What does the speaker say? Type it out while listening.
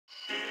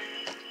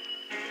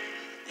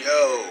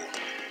Yo,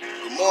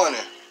 good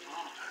morning.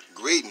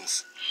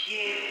 Greetings.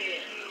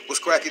 What's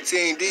cracking,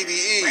 team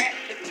DVE?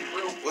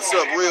 What's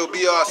up, real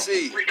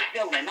BRC?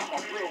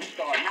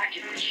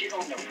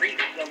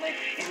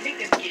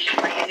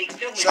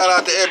 Shout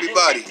out to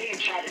everybody.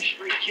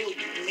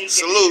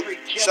 Salute.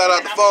 Shout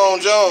out to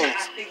Phone Jones.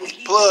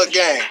 Plug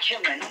Gang.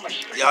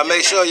 Y'all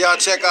make sure y'all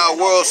check out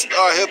World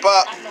Star Hip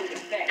Hop.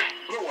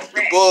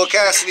 The Bull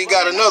Cassidy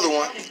got another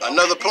one.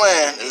 Another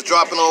plan is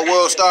dropping on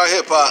World Star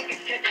Hip Hop.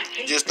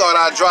 Just thought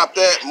I'd drop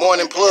that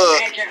morning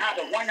plug.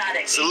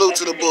 Salute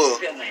to the Bull.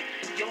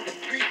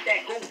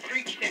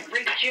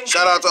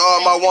 Shout out to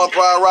all my One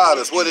Pride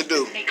riders. What it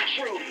do?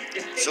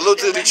 Salute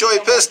to the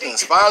Detroit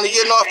Pistons. Finally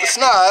getting off the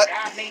snide.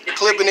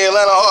 Clipping the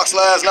Atlanta Hawks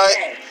last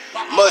night.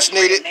 Much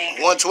needed.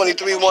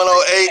 123-108.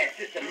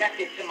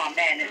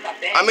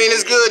 I mean,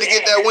 it's good to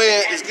get that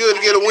win. It's good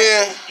to get a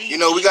win. You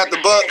know, we got the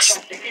Bucks.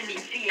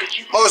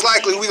 Most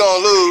likely we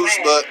gonna lose,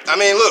 but I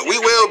mean, look, we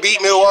will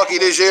beat Milwaukee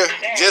this year,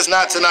 just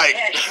not tonight.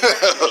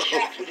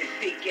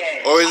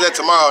 Or is that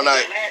tomorrow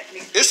night?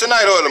 It's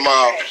tonight or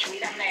tomorrow.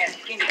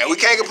 And we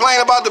can't complain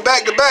about the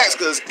back-to-backs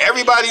because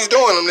everybody's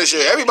doing them this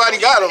year. Everybody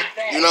got them,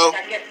 you know.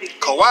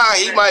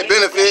 Kawhi, he might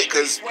benefit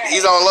because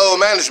he's on load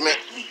management,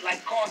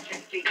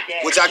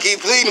 which I keep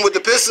pleading with the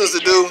Pistons to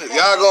do. If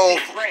y'all gonna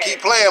keep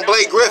playing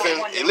Blake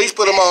Griffin, at least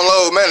put him on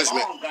load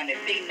management.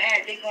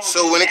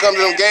 So when it comes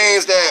to them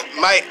games that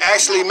might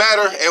actually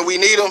matter and we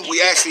need them,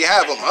 we actually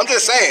have them. I'm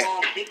just saying.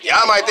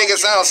 Y'all might think it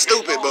sounds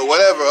stupid, but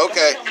whatever,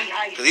 okay.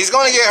 Because he's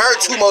going to get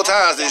hurt 2 more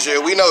times this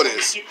year. We know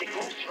this.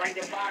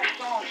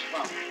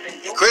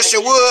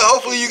 Christian Wood,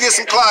 hopefully you get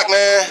some clock,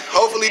 man.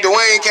 Hopefully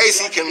Dwayne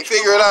Casey can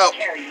figure it out.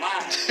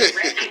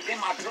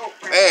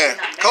 Man,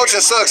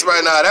 coaching sucks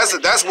right now.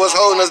 That's what's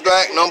holding us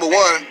back, number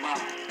one.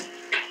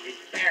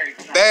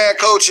 Bad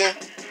coaching.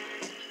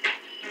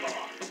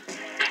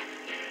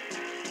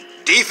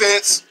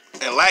 Defense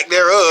and lack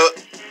thereof.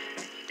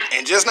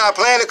 And just not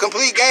playing a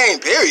complete game,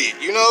 period.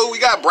 You know, we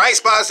got bright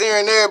spots here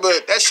and there,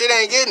 but that shit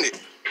ain't getting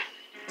it.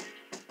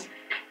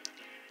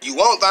 You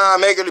want Thon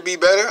Maker to be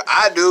better?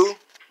 I do.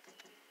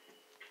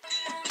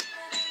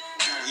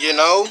 You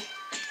know,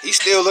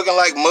 he's still looking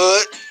like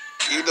mud,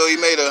 even though he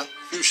made a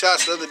few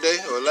shots the other day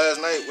or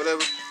last night, whatever.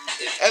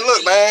 And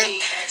look, man,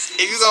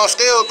 if you're going to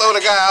still throw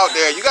the guy out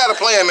there, you got to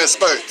play him in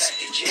spurts.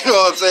 You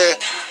know what I'm saying?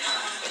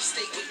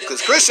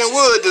 Because Christian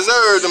Wood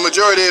deserved the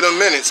majority of them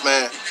minutes,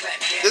 man.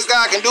 This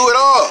guy can do it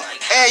all.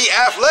 And he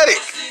athletic.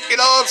 You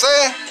know what I'm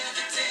saying?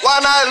 Why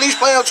not at least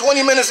play him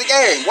 20 minutes a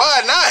game?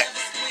 Why not?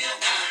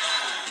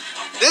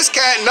 This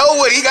cat know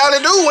what he got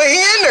to do when he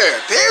in there,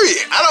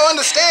 period. I don't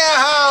understand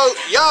how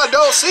y'all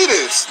don't see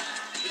this.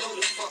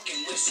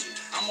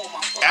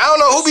 I don't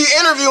know who be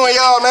interviewing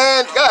y'all,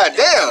 man. God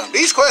damn,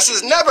 these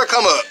questions never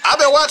come up. I've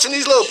been watching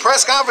these little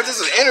press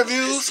conferences and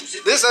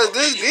interviews.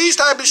 These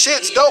type of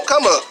shits don't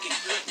come up.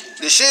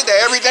 The shit that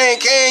Everything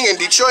King and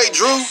Detroit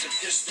Drew,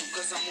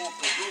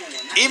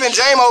 even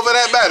Jame over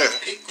that better.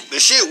 The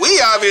shit we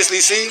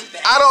obviously see,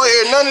 I don't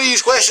hear none of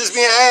these questions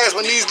being asked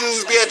when these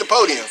dudes be at the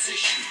podium.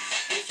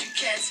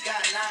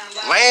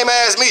 Lame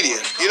ass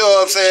media, you know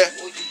what I'm saying?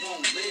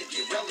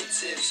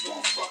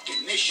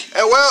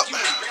 And well,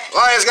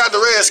 Lions got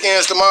the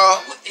Redskins tomorrow.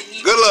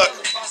 Good luck.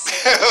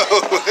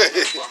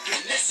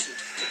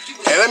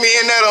 And let me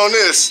end that on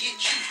this.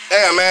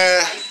 Damn,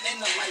 man.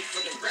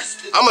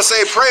 I'm going to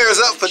say prayers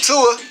up for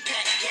Tua.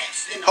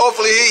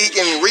 Hopefully he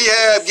can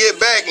rehab, get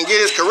back, and get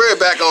his career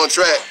back on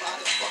track.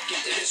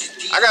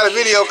 I got a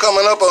video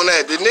coming up on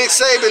that. Did Nick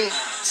Saban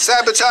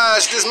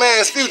sabotage this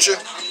man's future?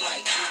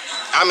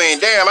 I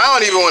mean, damn, I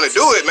don't even want to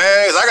do it,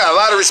 man, because I got a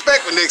lot of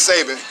respect for Nick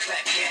Saban.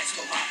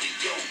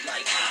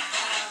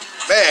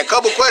 Man, a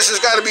couple questions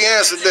got to be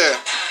answered there.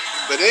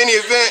 But in any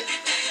event,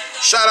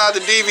 shout out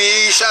to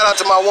DVE, shout out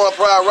to my One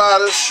Pride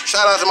riders,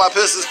 shout out to my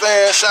Pistons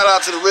fans, shout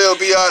out to the real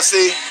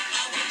BRC,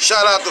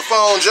 shout out to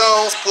Phone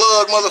Jones,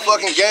 Plug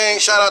motherfucking Gang,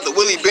 shout out to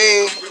Willie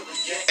Beam,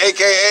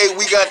 a.k.a.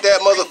 We Got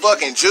That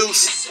Motherfucking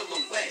Juice.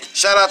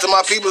 Shout out to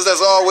my peoples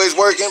that's always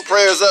working.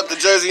 Prayers up to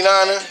Jersey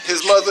Niner,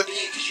 his mother.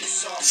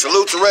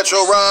 Salute to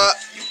Retro Rod.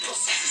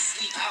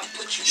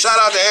 Shout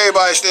out to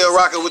everybody still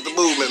rocking with the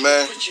movement,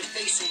 man.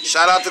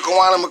 Shout out to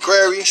Kawana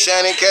McCrary,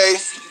 Shannon K.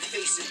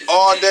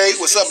 All day.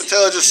 What's up,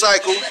 Intelligent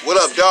Cycle? What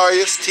up,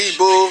 Darius?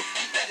 T-Bull.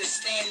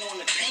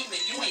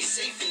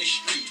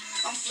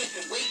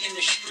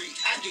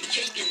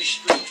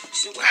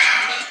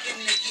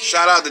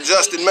 Shout out to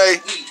Justin May.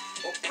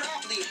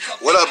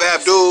 What up,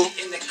 Abdul?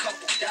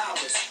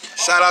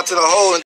 Shout out to the whole